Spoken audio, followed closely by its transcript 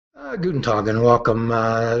Guten Tag and welcome.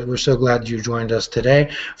 We're so glad you joined us today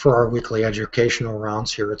for our weekly educational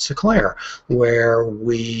rounds here at Sinclair, where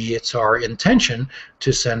it's our intention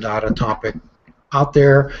to send out a topic out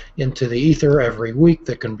there into the ether every week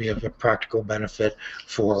that can be of a practical benefit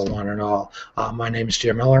for one and all. My name is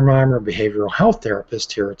Jim Ellermeyer. I'm a behavioral health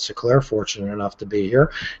therapist here at Sinclair, fortunate enough to be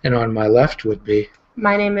here. And on my left would be...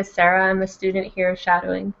 My name is Sarah. I'm a student here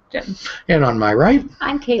shadowing Jim. And on my right?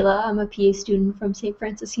 I'm Kayla. I'm a PA student from St.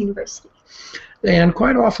 Francis University. And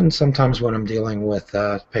quite often, sometimes when I'm dealing with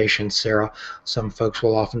patients, Sarah, some folks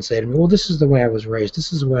will often say to me, well, this is the way I was raised.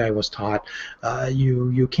 This is the way I was taught.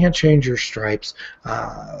 You can't change your stripes.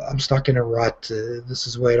 I'm stuck in a rut. This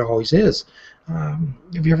is the way it always is.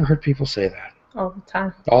 Have you ever heard people say that? All the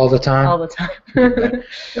time. All the time? All the time.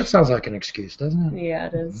 That sounds like an excuse, doesn't it? Yeah,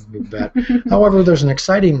 it is. You bet. However, there's an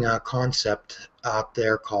exciting concept out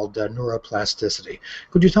there called neuroplasticity.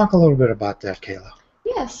 Could you talk a little bit about that, Kayla?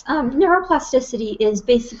 Yes. Neuroplasticity is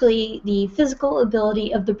basically the physical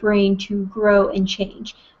ability of the brain to grow and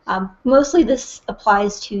change. Mostly this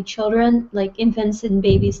applies to children, like infants and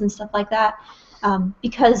babies and stuff like that,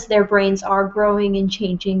 because their brains are growing and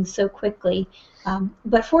changing so quickly.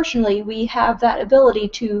 But fortunately, we have that ability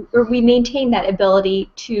to, or we maintain that ability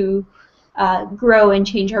to grow and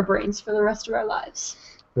change our brains for the rest of our lives.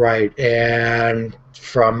 Right, and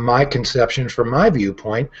from my conception, from my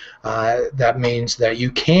viewpoint, that means that you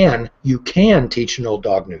can teach an old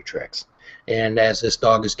dog new tricks. And as this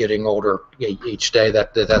dog is getting older each day,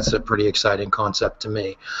 that's a pretty exciting concept to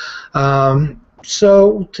me.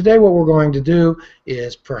 So today what we're going to do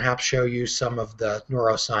is perhaps show you some of the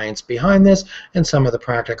neuroscience behind this and some of the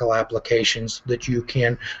practical applications that you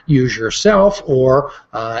can use yourself or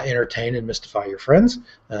entertain and mystify your friends,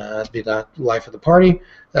 be the life of the party,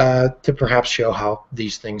 to perhaps show how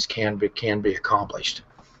these things can be accomplished.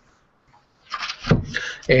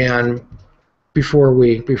 And before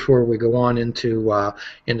we go on into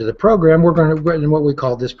the program, we're going to, what we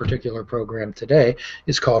call this particular program today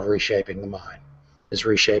is called Reshaping the Mind. Is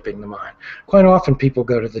reshaping the mind. Quite often people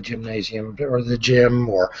go to the gymnasium or the gym,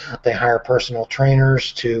 or they hire personal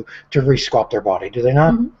trainers to re-sculpt their body. Do they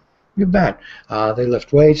not? Mm-hmm. You bet. They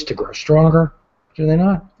lift weights to grow stronger. Do they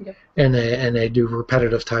not? Yep. And they do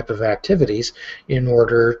repetitive type of activities in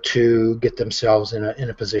order to get themselves in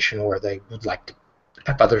a position where they would like to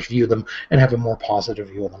have others view them and have a more positive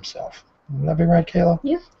view of themselves. Would that be right, Kayla?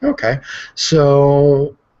 Yeah. Okay.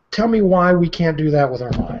 So tell me why we can't do that with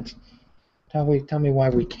our minds. Tell me why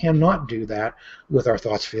we cannot do that with our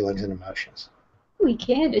thoughts, feelings, and emotions. We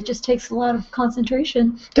can. It just takes a lot of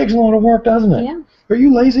concentration. It takes a lot of work, doesn't it? Yeah. Are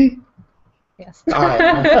you lazy? Yes.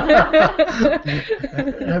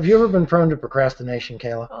 Have you ever been prone to procrastination,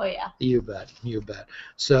 Kayla? Oh, yeah. You bet. You bet.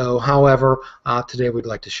 So, however, today we'd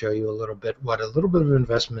like to show you a little bit what a little bit of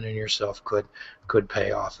investment in yourself could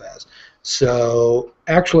pay off as. So,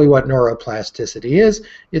 actually what neuroplasticity is,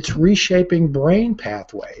 it's reshaping brain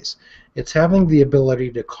pathways. It's having the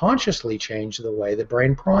ability to consciously change the way the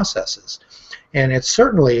brain processes. And it's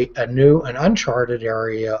certainly a new and uncharted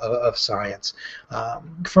area of science.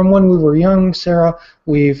 From when we were young, Sarah,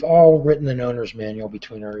 we've all written an owner's manual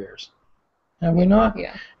between our ears. Have we not?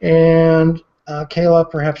 Yeah. And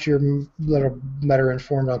Kayla, perhaps you're a little better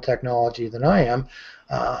informed on technology than I am.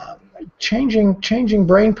 Changing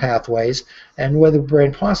brain pathways and whether the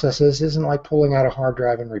brain processes isn't like pulling out a hard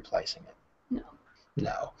drive and replacing it.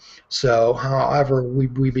 No. So, however,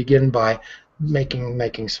 we begin by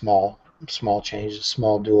making small changes,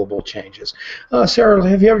 small doable changes. Sarah,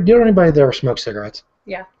 do you know anybody that ever smoked cigarettes?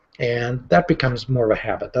 Yeah. And that becomes more of a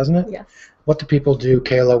habit, doesn't it? Yes. What do people do,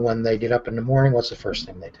 Kayla, when they get up in the morning? What's the first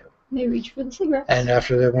thing they do? They reach for the cigarettes. And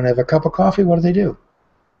when they have a cup of coffee, what do they do?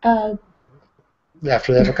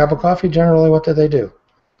 After they have a cup of coffee, generally, what do they do?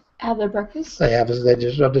 Have their breakfast? They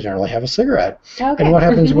generally have a cigarette. Okay. And what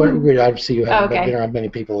happens when I see you haven't been around many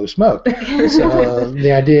people who smoke. So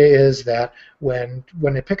the idea is that when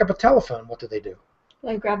they pick up a telephone, what do?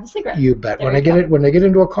 They grab the cigarette. You bet. There When they get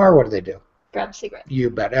into a car, what do? Grab a cigarette.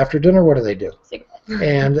 You bet. After dinner, what do? Cigarette.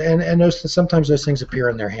 And sometimes those things appear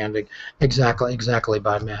in their hand exactly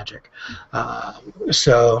by magic.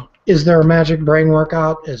 So is there a magic brain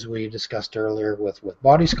workout, as we discussed earlier with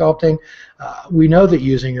body sculpting? We know that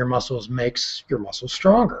using your muscles makes your muscles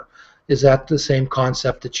stronger. Is that the same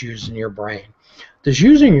concept that's used in your brain? Does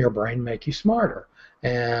using your brain make you smarter?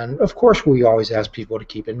 And of course, we always ask people to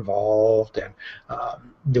keep involved and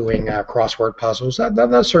doing crossword puzzles.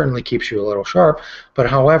 That certainly keeps you a little sharp. But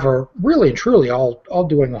however, really and truly, all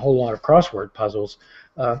doing a whole lot of crossword puzzles,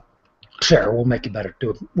 Sarah, will make you better.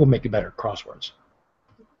 Will make you better at crosswords.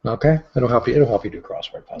 Okay, it'll help you. It'll help you do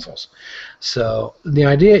crossword puzzles. So the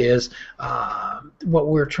idea is, what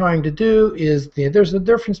we're trying to do is there's a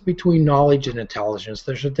difference between knowledge and intelligence.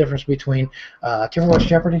 There's a difference between. Do you ever watch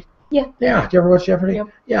Jeopardy? Yeah. Yeah. Do you ever watch Jeopardy? Yep.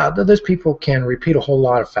 Yeah. Those people can repeat a whole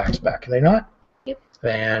lot of facts back. Can they not? Yep.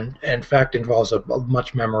 And in fact involves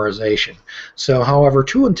much memorization. So, however,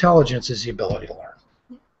 true intelligence is the ability to learn.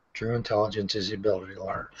 True intelligence is the ability to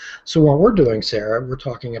learn. So what we're doing, Sarah, we're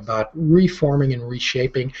talking about reforming and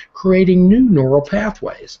reshaping, creating new neural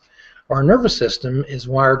pathways. Our nervous system is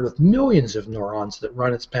wired with millions of neurons that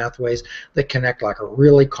run its pathways that connect like a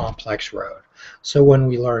really complex road. So when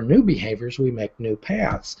we learn new behaviors, we make new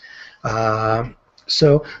paths.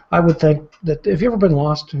 So I would think that, have you ever been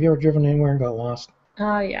lost? Have you ever driven anywhere and got lost?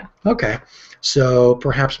 Yeah. Okay, so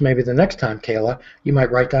perhaps maybe the next time, Kayla, you might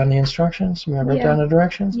write down the instructions. You might write down the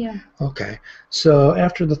directions. Yeah. Okay, so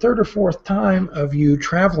after the third or fourth time of you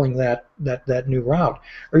traveling that new route,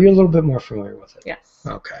 are you a little bit more familiar with it? Yes.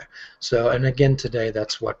 Okay, so and again today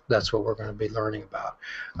that's what we're going to be learning about.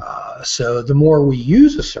 So the more we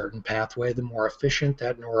use a certain pathway, the more efficient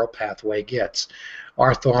that neural pathway gets.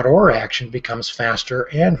 Our thought or action becomes faster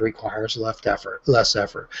and requires less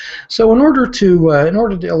effort. So in order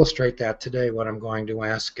to illustrate that today, what I'm going to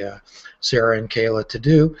ask Sarah and Kayla to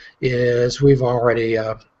do is we've already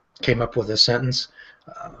came up with a sentence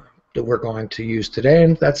that we're going to use today,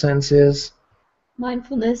 and that sentence is: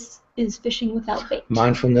 Mindfulness is fishing without bait.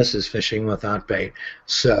 mindfulness is fishing without bait.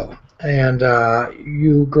 So, and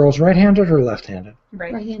you girls right-handed or left-handed?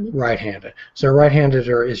 Right. Right-handed. Right-handed. So right-handed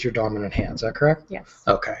is your dominant hand, is that correct? Yes.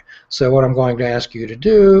 Okay. So what I'm going to ask you to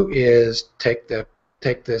do is take the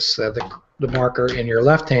marker in your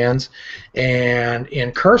left hands and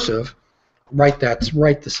in cursive write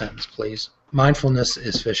the sentence, please. Mindfulness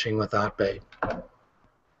is fishing without bait.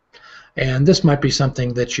 And this might be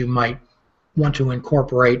something that you might want to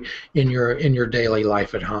incorporate in your daily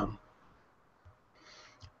life at home.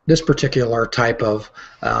 This particular type of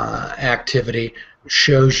activity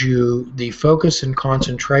shows you the focus and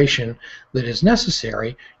concentration that is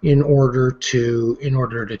necessary in order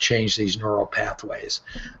to change these neural pathways.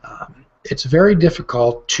 It's very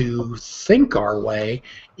difficult to think our way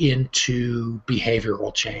into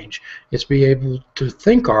behavioral change. It's be able to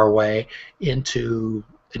think our way into,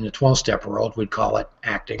 in the 12-step world, we'd call it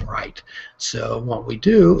acting right. So what we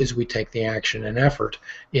do is we take the action and effort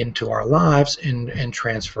into our lives and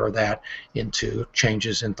transfer that into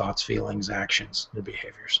changes in thoughts, feelings, actions, and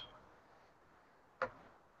behaviors.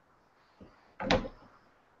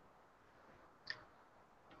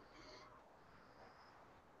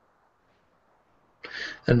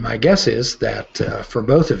 And my guess is that for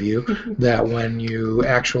both of you, that when you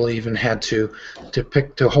actually even had to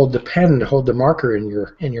hold the pen, to hold the marker in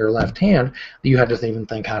your left hand, you had to even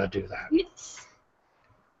think how to do that. Yes.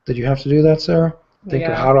 Did you have to do that, Sarah? Think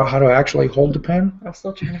of how to actually hold the pen? I'm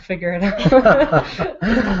still trying to figure it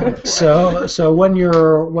out. So when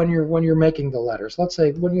you're making the letters, let's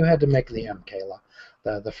say when you had to make the M, Kayla,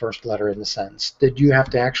 the first letter in the sentence, did you have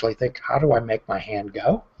to actually think, how do I make my hand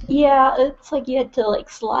go? Yeah, it's like you had to like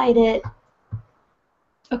slide it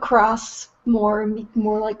across more, make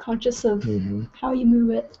more like conscious of how you move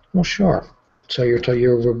it. Well, sure. So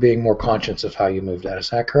you're being more conscious of how you move that. Is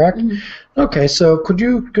that correct? Mm-hmm. Okay. So could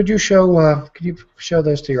you show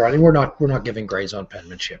those to your audience? We're not giving grades on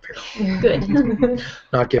penmanship here. Good.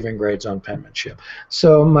 Not giving grades on penmanship.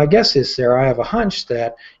 So my guess is, Sarah, I have a hunch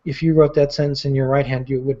that if you wrote that sentence in your right hand,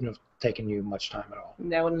 you wouldn't have taken you much time at all.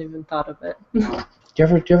 I wouldn't even thought of it. Do you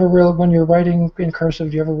ever really, when you're writing in cursive,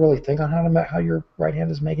 do you ever really think on how your right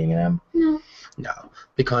hand is making an M? No. No,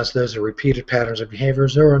 because those are repeated patterns of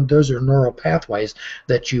behaviors. Those are neural pathways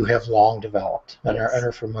that you have long developed and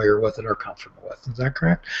are familiar with and are comfortable with. Is that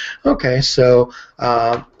correct? Okay, so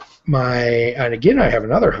and again, I have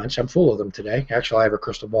another hunch. I'm full of them today. Actually, I have a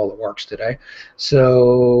crystal ball that works today.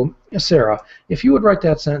 So, Sarah, if you would write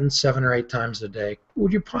that sentence 7 or 8 times a day,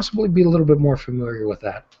 would you possibly be a little bit more familiar with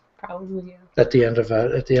that? Probably, yeah. At the end of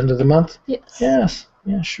the month? Yes. Yes.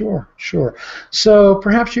 Yeah, sure. So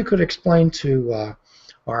perhaps you could explain to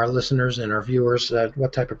our listeners and our viewers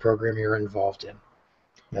what type of program you're involved in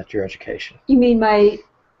at your education. You mean my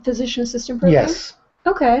physician assistant program? Yes.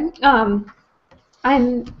 Okay.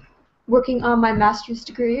 I'm working on my master's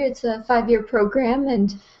degree. It's a 5-year program,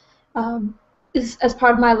 and as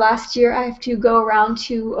part of my last year, I have to go around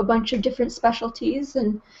to a bunch of different specialties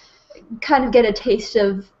and kind of get a taste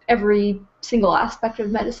of every single aspect of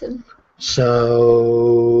medicine.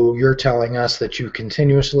 So you're telling us that you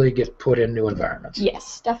continuously get put in new environments.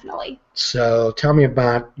 Yes, definitely. So tell me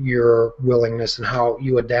about your willingness and how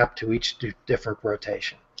you adapt to each different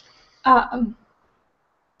rotation.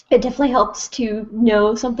 it definitely helps to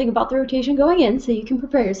know something about the rotation going in so you can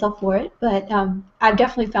prepare yourself for it. But I've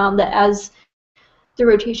definitely found that as the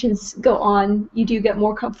rotations go on, you do get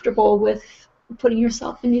more comfortable with putting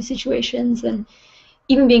yourself in new situations and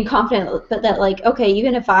even being confident but that, like, okay,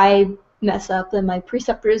 even if I mess up, then my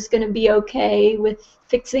preceptor is going to be okay with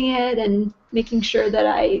fixing it and making sure that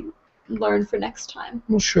I learn for next time.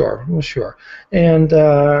 Well, sure. Well, sure. And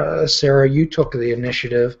Sarah, you took the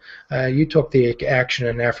initiative. You took the action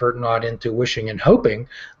and effort, not into wishing and hoping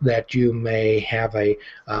that you may have a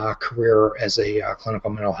career as a clinical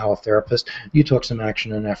mental health therapist. You took some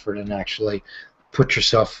action and effort and actually put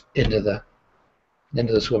yourself into the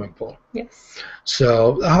swimming pool. Yes.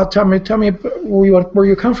 So tell me, were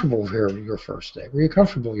you comfortable here your first day? Were you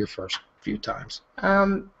comfortable your first few times?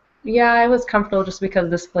 Yeah, I was comfortable just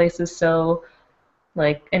because this place is so,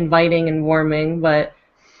 like, inviting and warming, but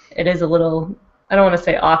it is a little, I don't want to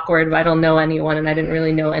say awkward, but I don't know anyone and I didn't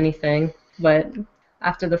really know anything. But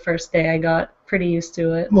after the first day, I got pretty used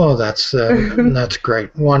to it. Well, that's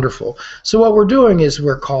great, wonderful. So what we're doing is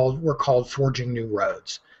we're called forging new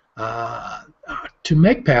roads. To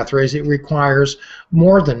make pathways, it requires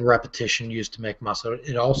more than repetition used to make muscle.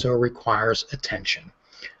 It also requires attention.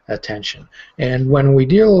 And when we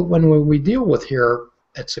deal with here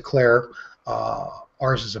at Sinclair,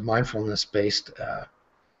 ours is a mindfulness-based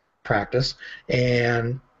practice.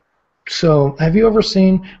 And so, have you ever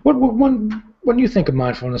seen when you think of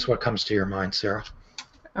mindfulness, what comes to your mind, Sarah?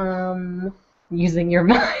 Using your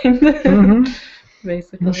mind. Mm-hmm.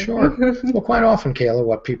 Basically. Well, sure. Well, quite often, Kayla,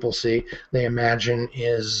 what people see, they imagine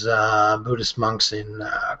is Buddhist monks in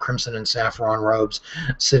crimson and saffron robes,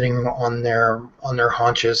 sitting on their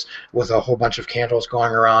haunches with a whole bunch of candles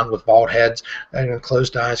going around, with bald heads and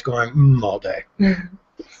closed eyes, going all day.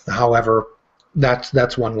 However,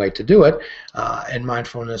 that's one way to do it, and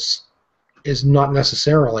mindfulness is not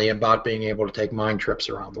necessarily about being able to take mind trips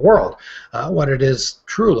around the world. What it is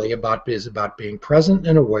truly about is about being present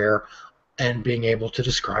and aware, and being able to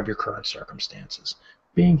describe your current circumstances.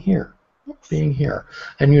 Being here. Yes. Being here.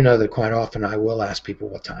 And you know that quite often I will ask people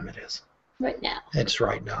what time it is. Right now. It's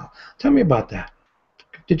right now. Tell me about that.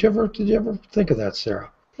 Did you ever think of that, Sarah?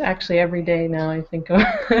 Actually, every day now I think of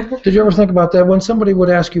it. Did you ever think about that? When somebody would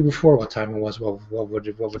ask you before what time it was, what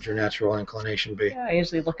would your natural inclination be? Yeah, I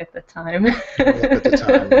usually look at the time. Look at the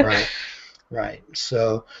time, right. Right.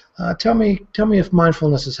 So tell me if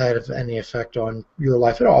mindfulness has had any effect on your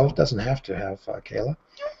life at all. It doesn't have to have, Kayla.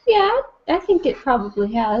 Yeah, I think it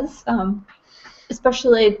probably has.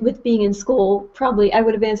 Especially with being in school, probably I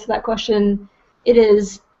would have answered that question. It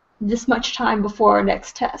is this much time before our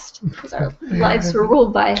next test, because our lives were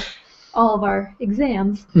ruled by all of our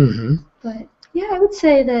exams. Mm-hmm. But yeah, I would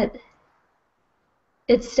say that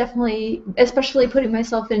it's definitely, especially putting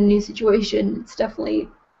myself in a new situation, it's definitely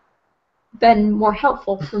been more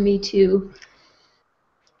helpful for me to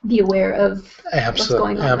be aware of what's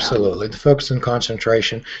going on. Absolutely. The focus and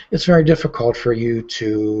concentration. It's very difficult for you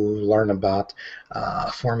to learn about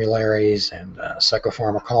formularies and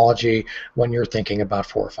psychopharmacology when you're thinking about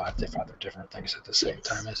 4 or 5 other different things at the same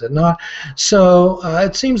time, is it not? So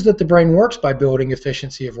it seems that the brain works by building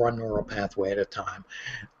efficiency of one neural pathway at a time.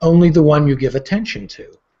 Only the one you give attention to.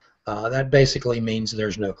 That basically means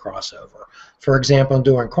there's no crossover. For example,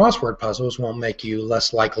 doing crossword puzzles won't make you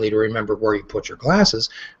less likely to remember where you put your glasses,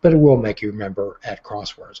 but it will make you remember at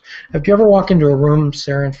crosswords. Have you ever walked into a room,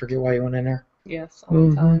 Sarah, and forget why you went in there? Yes, all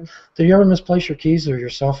the time. Did you ever misplace your keys or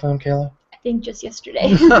your cell phone, Kayla? I think just yesterday.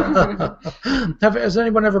 Has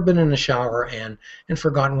anyone ever been in the shower and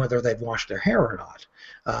forgotten whether they've washed their hair or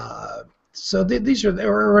not? So these are,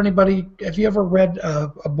 or anybody, have you ever read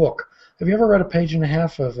a book? Have you ever read a page and a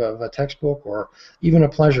half of a textbook or even a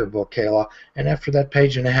pleasure book, Kayla, and after that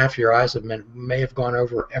page and a half your eyes may have gone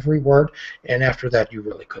over every word, and after that you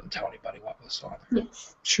really couldn't tell anybody what was on there?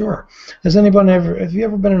 Yes. Sure. Have you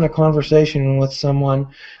ever been in a conversation with someone,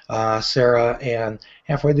 Sarah, and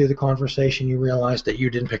halfway through the conversation you realized that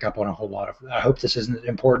you didn't pick up on a whole lot of, I hope this isn't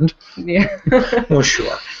important? Yeah. Well,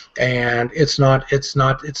 sure. And it's not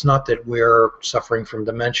that we're suffering from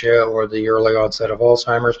dementia or the early onset of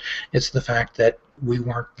Alzheimer's. It's the fact that we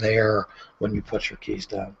weren't there when you put your keys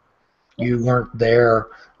down. You weren't there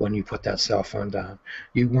when you put that cell phone down.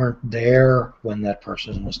 You weren't there when that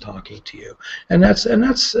person was talking to you. And that's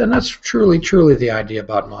truly the idea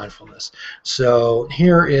about mindfulness. So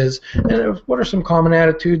here is, and what are some common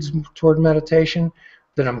attitudes toward meditation?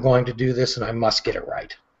 That I'm going to do this and I must get it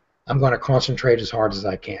right. I'm going to concentrate as hard as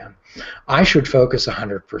I can. I should focus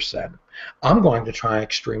 100%. I'm going to try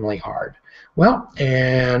extremely hard. Well,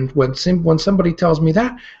 and when somebody tells me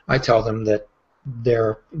that, I tell them that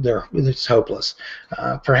it's hopeless.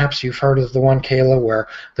 Perhaps you've heard of the one, Kayla, where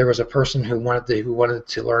there was a person who wanted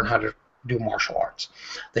to learn how to do martial arts.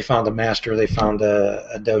 They found a master, they found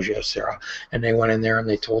a dojo, Sarah, and they went in there and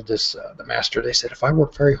they told the master, they said, if I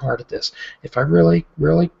work very hard at this, if I really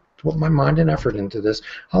put my mind and effort into this,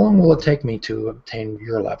 how long will it take me to obtain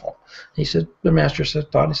your level? He said, the master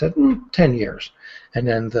thought, he said, 10 years. And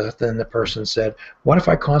then the person said, what if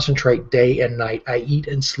I concentrate day and night? I eat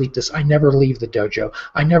and sleep this. I never leave the dojo.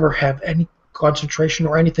 I never have any concentration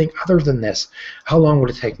or anything other than this. How long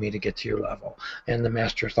would it take me to get to your level? And the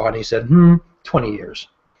master thought, he said, 20 years.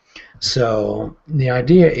 So the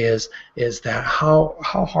idea is that how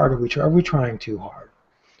hard are we trying? Are we trying too hard?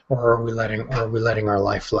 Or are we letting our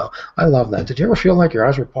life flow? I love that. Did you ever feel like your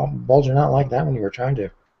eyes were bulging out like that when you were trying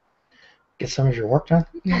to get some of your work done?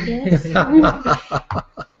 Yes.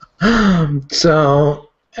 So,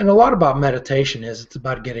 and a lot about meditation is it's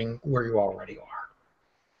about getting where you already are.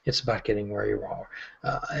 It's about getting where you are.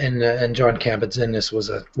 And John Kabat-Zinn, this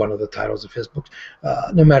was one of the titles of his books.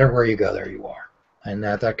 No matter where you go, there you are. And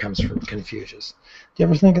that comes from Confucius. Do you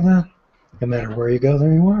ever think of that? No matter where you go,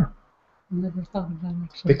 there you are. Never thought of that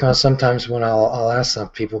actually. Because sometimes when I'll ask some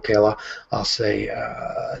people, Kayla, I'll say,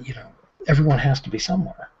 everyone has to be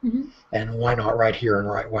somewhere, and why not right here and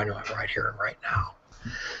why not right here and right now?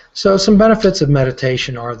 So some benefits of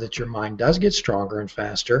meditation are that your mind does get stronger and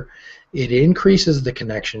faster. It increases the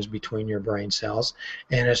connections between your brain cells,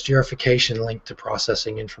 and it's purification linked to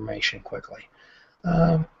processing information quickly.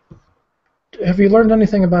 Have you learned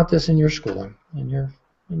anything about this in your schooling, in your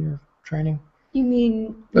training? You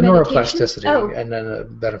mean The meditation? neuroplasticity and then the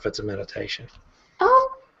benefits of meditation.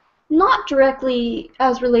 Not directly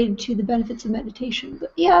as related to the benefits of meditation,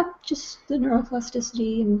 but yeah, just the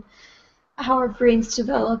neuroplasticity and how our brains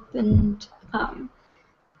develop and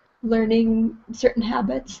learning certain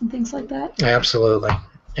habits and things like that. Absolutely.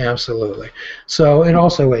 So it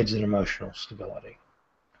also aids in emotional stability.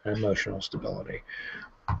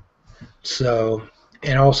 So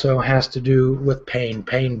it also has to do with pain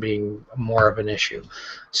being more of an issue.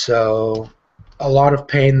 So a lot of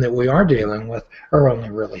pain that we are dealing with are only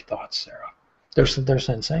really thoughts, Sarah. They're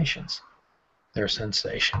sensations. They're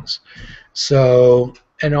sensations. So,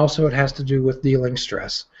 and also it has to do with dealing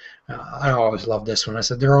stress. I always love this one. I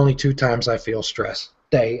said, there are only 2 times I feel stress,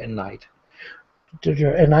 day and night.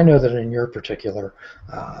 And I know that in your particular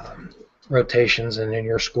rotations and in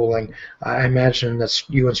your schooling, I imagine that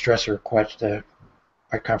you and stress are quite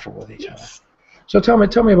comfortable with each other. So tell me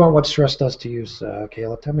about what stress does to you,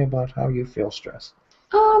 Kayla. Tell me about how you feel stress.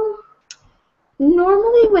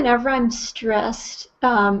 Normally, whenever I'm stressed,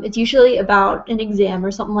 it's usually about an exam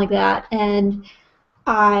or something like that, and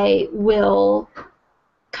I will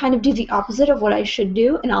kind of do the opposite of what I should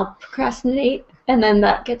do, and I'll procrastinate, and then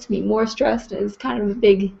that gets me more stressed. It's kind of a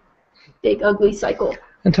big, ugly cycle.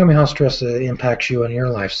 And tell me how stress impacts you in your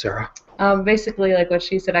life, Sarah. Basically, like what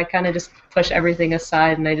she said, I kind of just push everything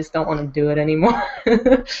aside, and I just don't want to do it anymore.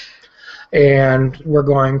 And we're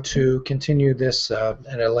going to continue this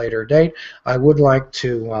at a later date. I would like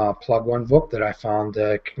to plug one book that I found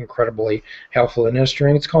incredibly helpful and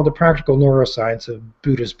interesting. It's called The Practical Neuroscience of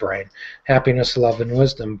Buddha's Brain, Happiness, Love, and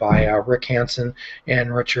Wisdom by Rick Hansen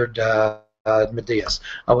and Richard Medias.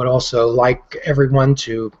 I would also like everyone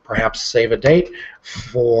to perhaps save a date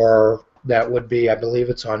for, that would be, I believe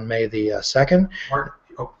it's on May the 2nd.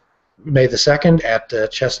 May the 2nd at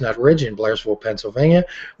Chestnut Ridge in Blairsville, Pennsylvania,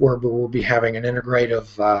 where we will be having an integrative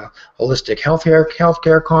holistic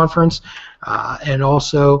healthcare conference, and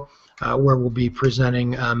also where we'll be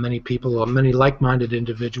presenting many like-minded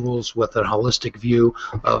individuals with a holistic view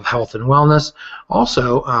of health and wellness.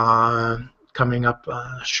 Also, coming up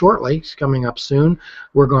coming up soon,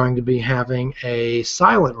 we're going to be having a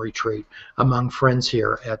silent retreat among friends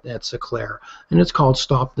here at Seclair. And it's called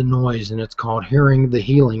Stop the Noise, and it's called Hearing the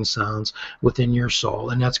Healing Sounds Within Your Soul.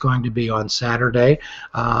 And that's going to be on Saturday,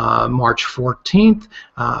 March 14th,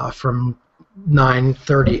 from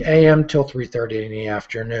 9:30 a.m. till 3:30 in the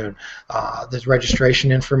afternoon. The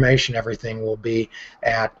registration information, everything will be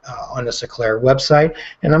on the Seclair website.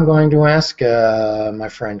 And I'm going to ask my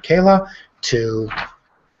friend Kayla to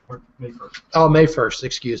May 1st. Oh, May 1st,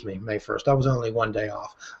 excuse me, May 1st. I was only one day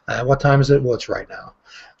off. What time is it? Well, it's right now.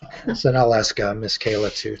 So now I'll ask Miss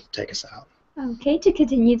Kayla to take us out. Okay, to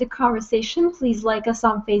continue the conversation, please like us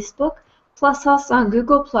on Facebook, plus us on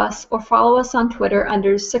Google+, or follow us on Twitter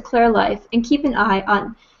under Seclair Life, and keep an eye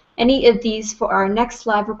on any of these for our next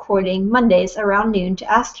live recording, Mondays around noon,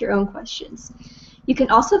 to ask your own questions. You can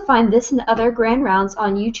also find this and other grand rounds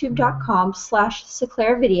on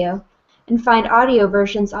youtube.com/SeclairVideo, and find audio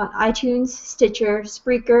versions on iTunes, Stitcher,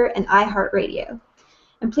 Spreaker, and iHeartRadio.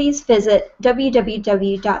 And please visit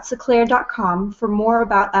www.seclair.com for more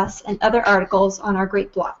about us and other articles on our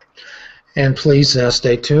great blog. And please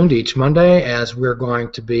stay tuned each Monday as we're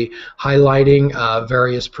going to be highlighting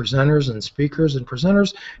various presenters and speakers and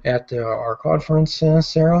presenters at our conference,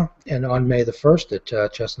 Sarah, and on May the 1st at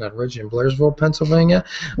Chestnut Ridge in Blairsville, Pennsylvania.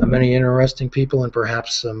 Many interesting people and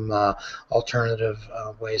perhaps some alternative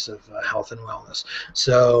ways of health and wellness.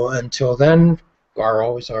 So until then,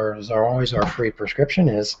 our free prescription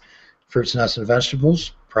is fruits, nuts, and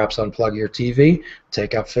vegetables. Perhaps unplug your TV,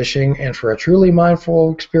 take up fishing, and for a truly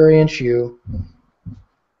mindful experience,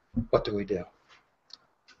 what do?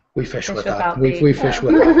 We fish without. We fish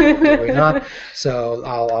without. Do we not? So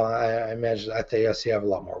I imagine I see I have a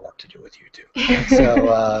lot more work to do with you too.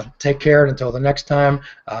 So take care, and until the next time,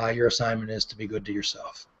 your assignment is to be good to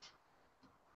yourself.